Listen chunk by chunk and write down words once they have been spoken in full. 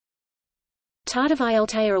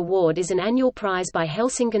Tähtivaeltaja Award is an annual prize by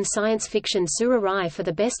Helsingin science fiction Sura Rai for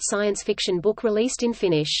the best science fiction book released in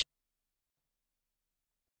Finnish.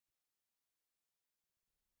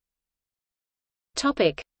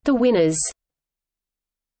 The winners.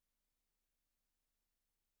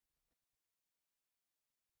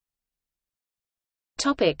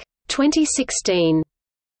 Topic 2016.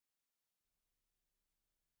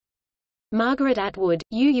 Margaret Atwood,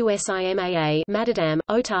 UUSIMAA, Madadam,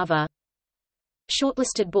 Otava.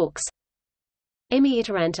 Shortlisted books: Emmy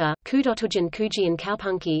Itäranta, Kudotujan Kujian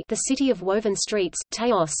Kaupunki, The City of Woven Streets,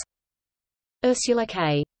 Teos. Ursula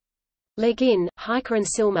K. Le Guin, Hiker and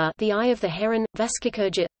Silma, The Eye of the Heron,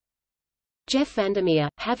 Vaskikurja. Jeff Vandermeer,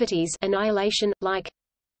 Haverties, Annihilation, Like.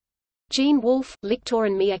 Gene Wolfe, Lictor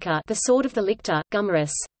and Mieka, The Sword of the Lictor,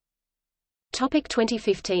 Gummerus.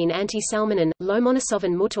 2015 Antti Salminen,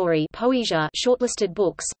 Lomonosovan Mutori, Poesia. Shortlisted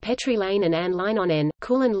books: Petri Lane and Anne Leinonen,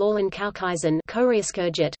 Kulan Laulan Kaukaisen,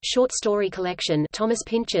 Koreaskurjet, Short Story Collection, Thomas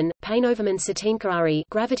Pynchon, Painoverman Satinkarari,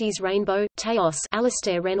 Gravity's Rainbow, Teos,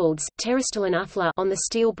 Alistair Reynolds, Terrestrial Athla, On the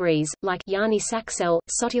Steel Breeze, Like, Yanni Saxel,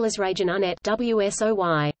 Sotilas Rajan Unet,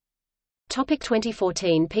 WSOY.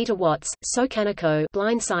 2014 Peter Watts, Sokanako,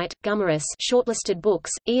 Blindsight, Gummerus. Shortlisted books: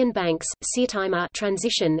 Ian Banks, Siirtymä,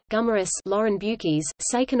 Transition, Gummerus, Lauren Bukes,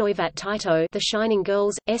 Seikanoivat Taito, The Shining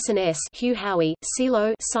Girls, S&S, Hugh Howey,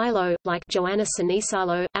 Silo, Like, Joanna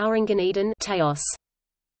Sinisalo, Auringen Eden, Teos.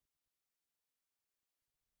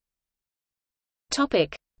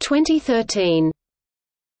 2013.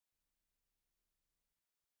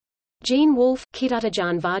 Gene Wolfe,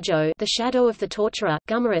 Kidutajan Varjo, The Shadow of the Torturer,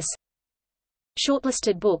 Gummerus.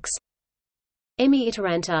 Shortlisted books: Emmy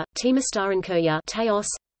Itäranta, Tiimistarinkurja, Teos.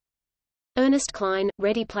 Ernest Cline,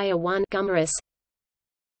 Ready Player One, Gummerus.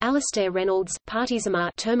 Alistair Reynolds, Partisama,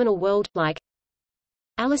 Terminal World, Like.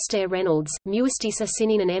 Alistair Reynolds, Muistissa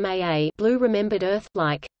Sininen Maa, Blue Remembered Earth,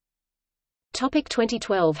 Like.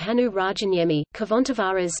 2012 Hannu Rajaniemi,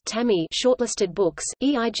 Kavontavaras, Tammy. Shortlisted books: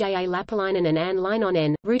 Eija Lapalainen and Anne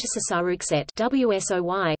Leinonen, Ruutisasarukset,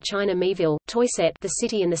 WSOY, China Meeville, Toyset, The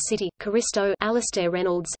City and the City, Karisto, Alistair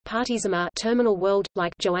Reynolds, Partisama, Terminal World,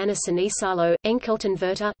 Like, Joanna Sinisalo, Enkelten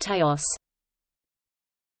Verta, Teos.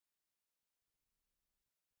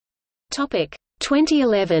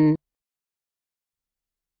 2011.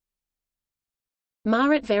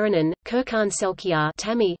 Maaret Veronen, Kirkan Selkiar,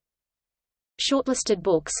 Tammy. Shortlisted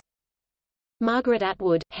books: Margaret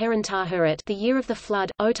Atwood, Heron Tahuret, The Year of the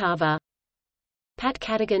Flood, Otava. Pat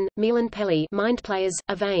Cadigan, Milan Pelli, Mind Players,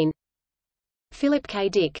 Avain. Philip K.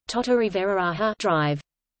 Dick, Totori Veraraha, Drive.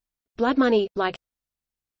 Blood Money, Like.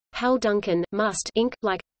 Hal Duncan, Must, Inc.,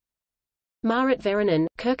 Like. Maaret Veronen,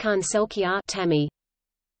 Kirkan Selkiar, Tammy.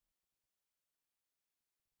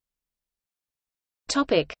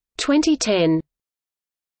 2010.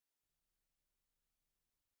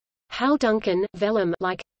 Hal Duncan, Vellum,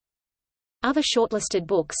 Like. Other shortlisted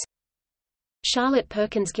books: Charlotte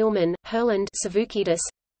Perkins Gilman, Herland, Savukidis.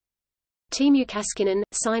 Timu Kaskinen,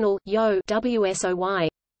 Sinal, Yo, WSOY.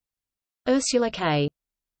 Ursula K.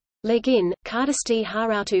 Le Guin, Kardasti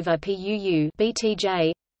Harautuva Puu,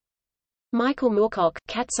 BTJ. Michael Moorcock,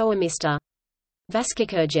 Katsoa Mr.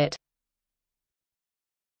 Vaskikurjet.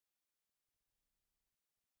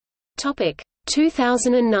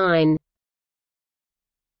 2009.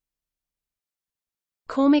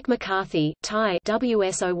 Cormac McCarthy, Thai,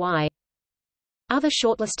 WSOY. Other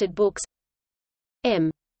shortlisted books: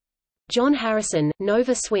 M. John Harrison,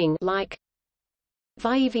 Nova Swing, Like.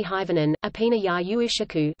 Vaivi Hivanen, Apina ya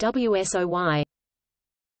Uushaku, WSOY.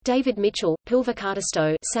 David Mitchell,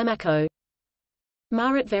 Pilvakartisto, Samako.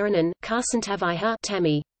 Maaret Veronen, Karsantavaiha,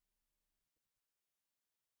 Tammy.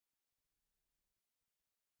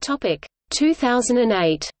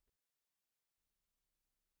 2008.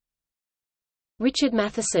 Richard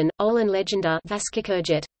Matheson, Olin Legenda,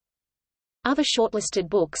 Vaskikurjet. Other shortlisted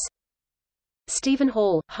books: Stephen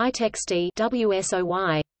Hall, High-Text D,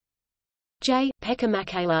 WSOY. J. Pekka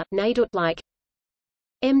Mäkelä, Nadut, Like.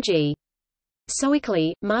 M.G.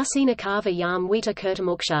 Soikali, Marcina Carver Yam Wita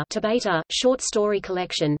Kurtamuksha, Tabata, Short Story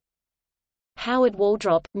Collection. Howard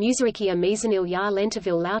Waldrop, Musarikia Mizanil Ya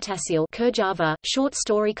Lentaville Lautasil, Kurjava, Short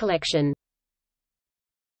Story Collection.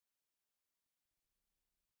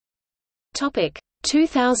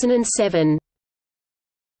 2007.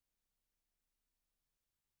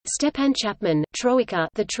 Stepan Chapman, Troika,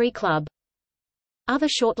 The Tree Club. Other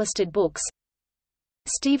shortlisted books: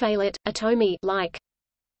 Steve Aylett, Atomi, Like.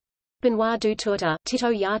 Benoit Dutourta, Tito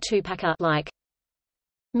Ya Tupaka, Like.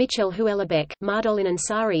 Mitchell Huelebek, Mardolin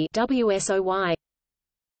Ansari, WSOY.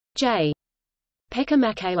 J. Pekka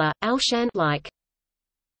Mäkelä, Alshan, Like.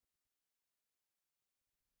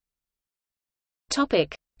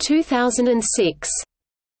 Topic 2006.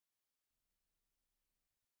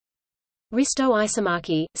 Risto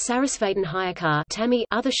Isamaki, Sarasvatan Hayakar, Tammy.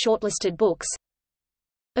 Other shortlisted books.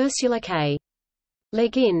 Ursula K. Le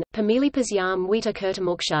Guin, Pamilipas Yam Wita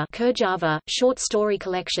Kurtamuksha Kurjava, short story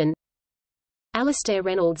collection. Alastair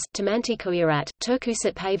Reynolds, Tamanti Kuirat,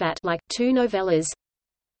 Turkusat Pavat, like 2 novellas.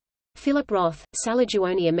 Philip Roth,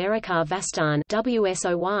 Salajuoni America Vastan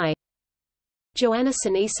WSOY. Joanna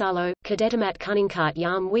Sinisalo, Kadetamat Kuninkat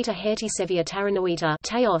Yam Wita Hertisevia Taranuita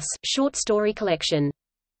Teos, short story collection.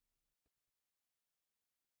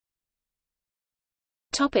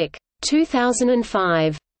 Topic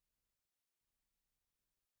 2005.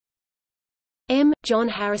 M. John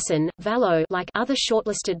Harrison, Valo, like other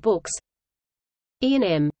shortlisted books. Ian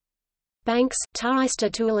M. Banks, Taraista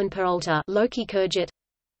Tualan Peralta, Loki Kurjat.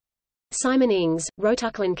 Simon Ings,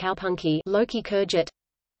 Rotuklan Kaupunki, Loki Kurjat.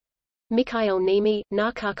 Mikhail Nemi,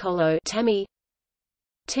 Narkakolo, Tammy.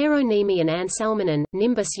 Tero Nemi and Anne Salmonen,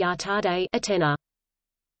 Nimbus Yatade, Atena.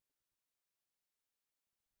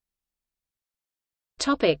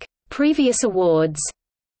 Topic: Previous awards.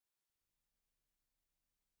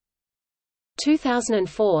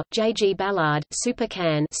 2004, J.G. Ballard,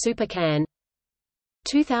 Supercan.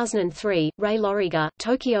 2003, Ray Loriga,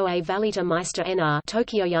 Tokyo A Valita Meister NR,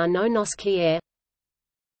 Tokyo ya no nos Kier.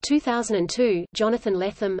 2002, Jonathan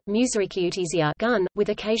Lethem, Musarikiutizia Gun, with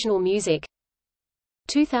occasional music.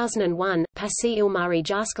 2001, Pasi Ilmari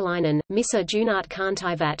Jaskalainen, Missa Junart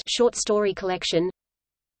Kantaivat, short story collection.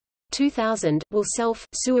 2000, Will Self,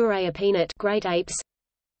 Suaraya Peanut, Great Apes.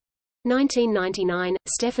 1999,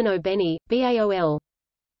 Stefano Benni, BAOL.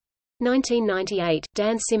 1998,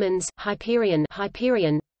 Dan Simmons, Hyperion.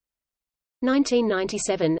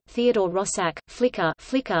 1997, Theodore Rossack, Flickr.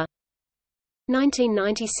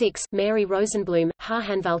 1996, Mary Rosenblum,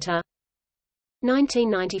 Harhanvalta.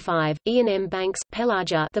 1995, Ian M. Banks,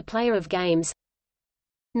 Pelagia, The Player of Games.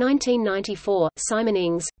 1994, Simon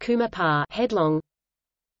Ings, Kuma Pa, Headlong.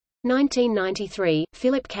 1993,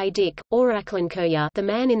 Philip K. Dick, Oraklankirya, The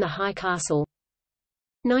Man in the High Castle.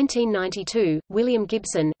 1992, William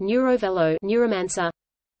Gibson, Neurovello, Neuromancer.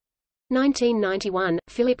 1991,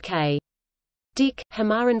 Philip K. Dick,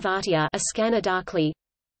 Hamaran A Scanner Darkly.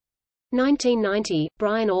 1990,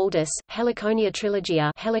 Brian Aldiss, Heliconia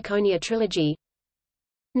Trilogy.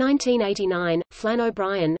 1989, Flann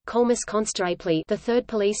O'Brien, Colmus Constable, The Third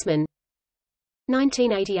Policeman.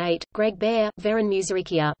 1988, Greg Bear, Veron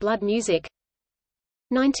Musarikia, Blood Music.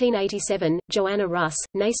 1987, Joanna Russ,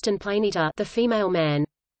 Naston Planeta, The Female Man.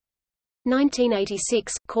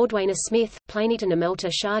 1986, Cordwainer Smith, Planeta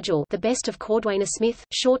Namelta Sharjal, The Best of Cordwainer Smith,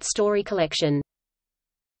 short story collection.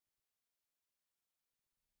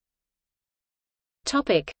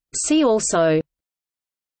 Topic. See also: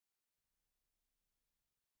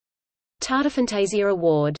 Tähtivaeltaja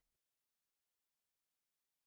Award.